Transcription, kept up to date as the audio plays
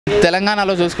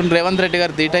తెలంగాణలో చూసుకుంటే రేవంత్ రెడ్డి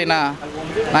గారు ధీటైన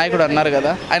నాయకుడు అన్నారు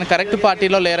కదా, ఆయన కరెక్ట్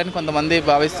పార్టీలో లేరని కొంతమంది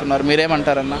భావిస్తున్నారు.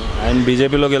 మీరేమంటారన్న? ఆయన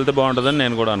బీజేపీలోకి వెళ్తే బాగుంటుందని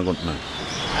నేను కూడా అనుకుంటున్నాను.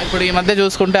 ఇప్పుడు ఈ మధ్య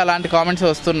చూసుకుంటే అలాంటి కామెంట్స్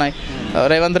వస్తున్నాయి,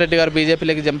 రేవంత్ రెడ్డి గారు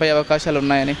బీజేపీలోకి జంప్ అయ్యే అవకాశాలు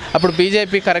ఉన్నాయని. అప్పుడు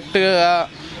బీజేపీ కరెక్ట్గా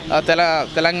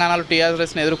తెలంగాణలో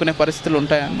టీఆర్ఎస్ని ఎదుర్కొనే పరిస్థితులు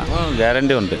ఉంటాయన్న?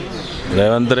 గ్యారంటీ ఉంటాయి.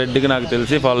 రేవంత్ రెడ్డికి నాకు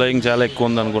తెలిసి ఫాలోయింగ్ చాలా ఎక్కువ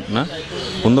ఉంది అనుకుంటున్నా.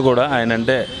 ముందు కూడా ఆయన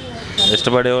అంటే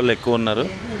ఇష్టపడే వాళ్ళు ఎక్కువ ఉన్నారు.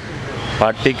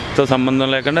 పార్టీతో సంబంధం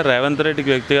లేకుండా రేవంత్ రెడ్డికి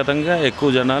వ్యక్తిగతంగా ఎక్కువ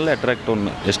జనాలు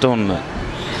ఇష్టం ఉన్నారు.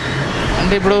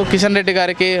 అంటే ఇప్పుడు కిషన్ రెడ్డి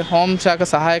గారికి హోంశాఖ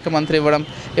సహాయక మంత్రి ఇవ్వడం,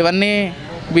 ఇవన్నీ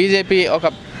బీజేపీ ఒక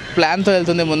ప్లాన్తో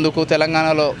వెళ్తుంది ముందుకు,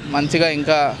 తెలంగాణలో మంచిగా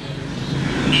ఇంకా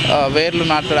వేర్లు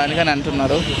నాటడానికి అని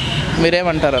అంటున్నారు.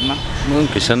 మీరేమంటారన్న?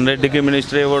 కిషన్ రెడ్డికి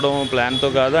మినిస్టర్ ఇవ్వడం ప్లాన్తో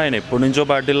కాదు, ఆయన ఎప్పటి నుంచో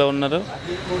పార్టీలో ఉన్నారు,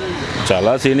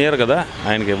 చాలా సీనియర్ కదా,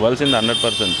 ఆయనకి ఇవ్వాల్సింది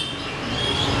 100%.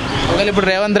 ఒకవేళ ఇప్పుడు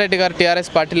రేవంత్ రెడ్డి గారు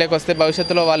టీఆర్ఎస్ పార్టీలోకి వస్తే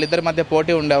భవిష్యత్తులో వాళ్ళిద్దరి మధ్య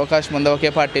పోటీ ఉండే అవకాశం ఉంది ఒకే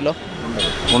పార్టీలో?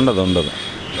 ఉండదు.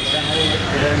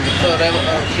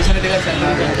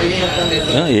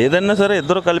 ఏదన్నా సరే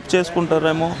ఇద్దరు కలిపి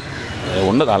చేసుకుంటారేమో,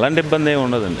 ఉండదు. అలాంటి ఇబ్బంది ఏమి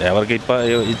ఉండదండి. ఎవరికి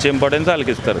ఇచ్చే ఇంపార్టెన్స్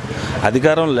వాళ్ళకి ఇస్తారు.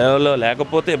 అధికారం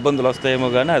లేకపోతే ఇబ్బందులు వస్తాయేమో,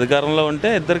 కానీ అధికారంలో ఉంటే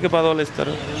ఇద్దరికి పదవులు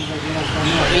ఇస్తారు.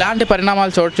 ఇలాంటి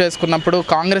పరిణామాలు చోటు చేసుకున్నప్పుడు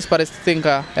కాంగ్రెస్ పరిస్థితి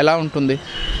ఇంకా ఎలా ఉంటుంది?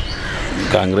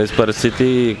 కాంగ్రెస్ పరిస్థితి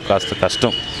కాస్త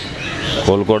కష్టం,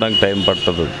 కోలుకోవడానికి టైం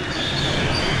పడుతుంది.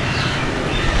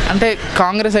 అంటే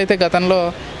కాంగ్రెస్ అయితే గతంలో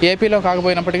ఏపీలో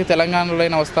కాకపోయినప్పటికీ తెలంగాణలో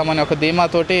అయినా వస్తామని ఒక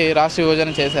ధీమాతోటి రాష్ట్ర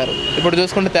విభజన చేశారు. ఇప్పుడు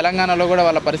చూసుకుంటే తెలంగాణలో కూడా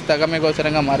వాళ్ళ పరిస్థితి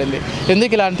అగమ్యగోచరంగా మారింది.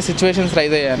 ఎందుకు ఇలాంటి సిచ్యువేషన్స్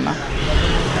రైజ్ అయ్యాయన్న?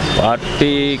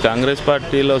 కాంగ్రెస్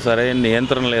పార్టీలో సరైన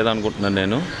నియంత్రణ లేదనుకుంటున్నాను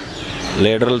నేను.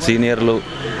 లీడర్లు సీనియర్లు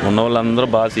ఉన్న వాళ్ళందరూ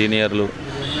బాగా సీనియర్లు,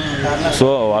 సో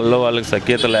వాళ్ళకి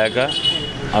సఖ్యత లేక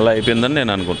అలా అయిపోయిందని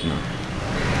నేను అనుకుంటున్నాను.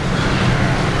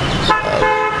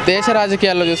 దేశ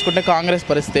రాజకీయాల్లో చూసుకుంటే కాంగ్రెస్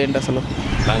పరిస్థితి ఏంటి అసలు?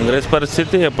 కాంగ్రెస్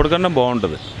పరిస్థితి ఎప్పటికన్నా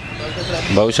బాగుంటుంది,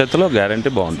 భవిష్యత్తులో గ్యారంటీ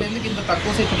బాగుంటుంది.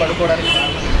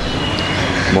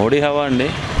 మోడీ హవా అండి,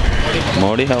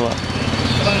 మోడీ హవా.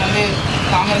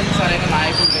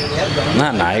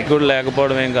 నాయకుడు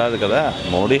లేకపోవడం ఏం కాదు కదా,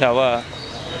 మోడీ హవా.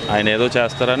 ఆయన ఏదో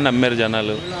చేస్తారని నమ్మారు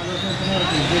జనాలు,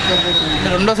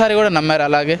 రెండోసారి కూడా నమ్మారు.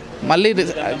 అలాగే మళ్ళీ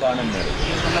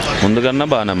ముందుకన్నా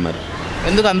బాగా నమ్మారు.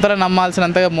 ఎందుకు అంతలా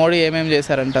నమ్మాల్సినంతగా మోడీ ఏమేమి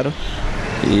చేశారంటారు?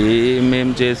 ఏమేం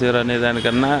చేశారు అనే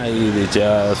దానికన్నా ఇది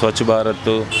స్వచ్ఛ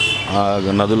భారత్,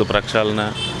 నదుల ప్రక్షాళన,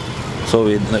 సో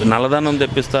నల్లధనం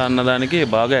తెప్పిస్తా అన్నదానికి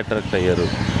బాగా అట్రాక్ట్ అయ్యారు.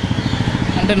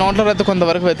 అంటే నోట్ల రద్దు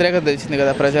కొంతవరకు వ్యతిరేకత తెచ్చింది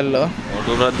కదా ప్రజల్లో.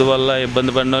 నోట్ల రద్దు వల్ల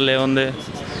ఇబ్బంది పడిన వాళ్ళు ఏముంది,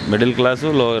 మిడిల్ క్లాసు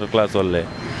లోయర్ క్లాస్ వాళ్ళే.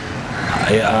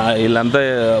 వీళ్ళంతా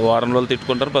వారం రోజులు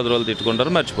తిట్టుకుంటారు, 10 రోజులు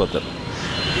తిట్టుకుంటారు, మర్చిపోతారు.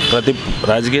 ప్రతి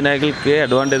రాజకీయ నాయకులకి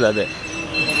అడ్వాంటేజ్ అదే.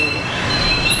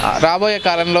 రాబోయే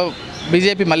కాలంలో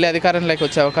బీజేపీ మళ్ళీ అధికారంలోకి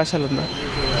వచ్చే అవకాశాలు ఉందా?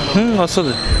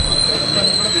 వస్తుంది.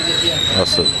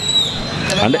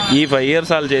 అంటే ఈ 5 years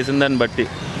వాళ్ళు చేసిన దాన్ని బట్టి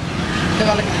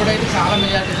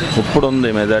ఇప్పుడు ఉంది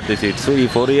మెజార్టీ సీట్స్. ఈ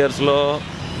 4 yearsలో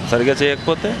సరిగా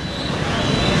చేయకపోతే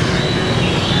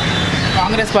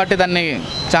కాంగ్రెస్ పార్టీ దాన్ని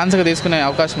ఛాన్స్గా తీసుకునే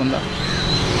అవకాశం ఉందా?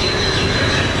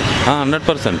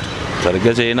 100%.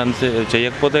 సరిగ్గా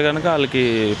చేయకపోతే కనుక వాళ్ళకి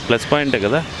ప్లస్ పాయింటే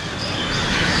కదా.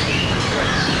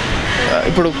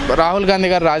 ఇప్పుడు రాహుల్ గాంధీ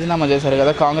గారు రాజీనామా చేశారు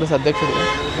కదా కాంగ్రెస్ అధ్యక్షుడు.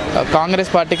 కాంగ్రెస్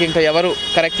పార్టీకి ఇంకా ఎవరు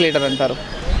కరెక్ట్ లీడర్ అంటారు?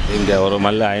 ఇంకెవరు,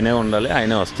 మళ్ళీ ఆయనే ఉండాలి,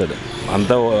 ఆయనే వస్తాడు.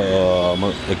 అంతా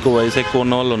ఎక్కువ వయసు ఎక్కువ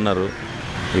ఉన్న వాళ్ళు ఉన్నారు.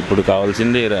 ఇప్పుడు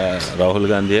కావాల్సింది రాహుల్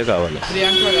గాంధీయే కావాలి.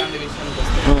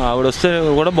 ఆవిడ వస్తే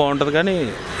కూడా బాగుంటుంది, కానీ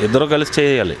ఇద్దరు కలిసి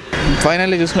చేయాలి.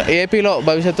 ఫైనల్లీ చూసుకున్న ఏపీలో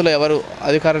భవిష్యత్తులో ఎవరు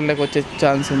అధికారంలోకి వచ్చే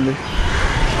ఛాన్స్ ఉంది?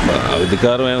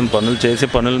 అధికారం ఏమైనా పనులు చేసే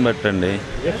పనులను పెట్టండి.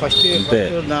 అంతే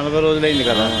 40 రోజులైంది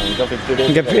కదా, ఇంకా 50 days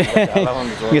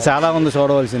ఇంకా చాలా ఉంది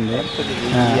చూడవలసింది.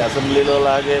 అసెంబ్లీలో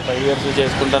లాగే 5 years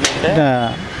చేసుకుంటానంటే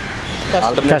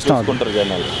కష్టం అనుకుంటారు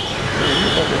జనాలు.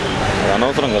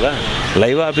 అనవసరం కదా.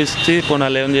 లైవ్ ఆపిస్తే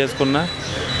పునాలు ఏం చేసుకున్నా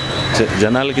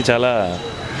జనాలకి చాలా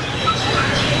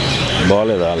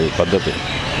బాగోలేదు వాళ్ళ పద్ధతి.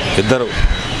 ఇద్దరు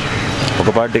ఒక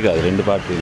పార్టీ కాదు, 2 పార్టీలు.